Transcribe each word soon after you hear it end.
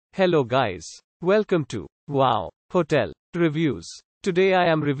Hello guys. Welcome to Wow Hotel Reviews. Today I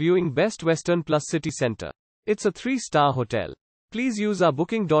am reviewing Best Western Plus City Center. It's a 3-star hotel. Please use our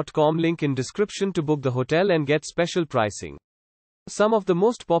booking.com link in description to book the hotel and get special pricing. Some of the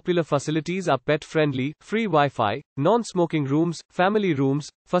most popular facilities are pet-friendly, free Wi-Fi, non-smoking rooms, family rooms,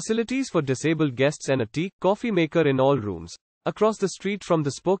 facilities for disabled guests and a tea, coffee maker in all rooms. Across the street from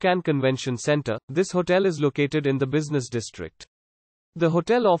the Spokane Convention Center, this hotel is located in the business district. The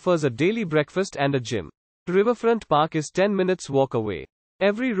hotel offers a daily breakfast and a gym. Riverfront Park is 10 minutes walk away.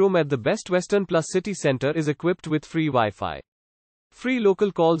 Every room at the Best Western Plus City Center is equipped with free Wi-Fi. Free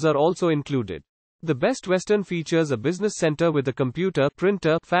local calls are also included. The Best Western features a business center with a computer,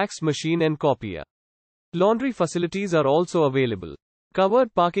 printer, fax machine and copier. Laundry facilities are also available.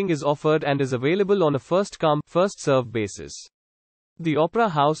 Covered parking is offered and is available on a first-come, first-served basis. The Opera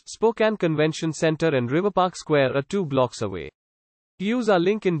House, Spokane Convention Center and Riverpark Square are 2 blocks away. Use our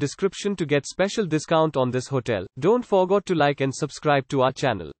link in description to get special discount on this hotel. Don't forget to like and subscribe to our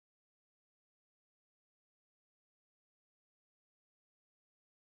channel.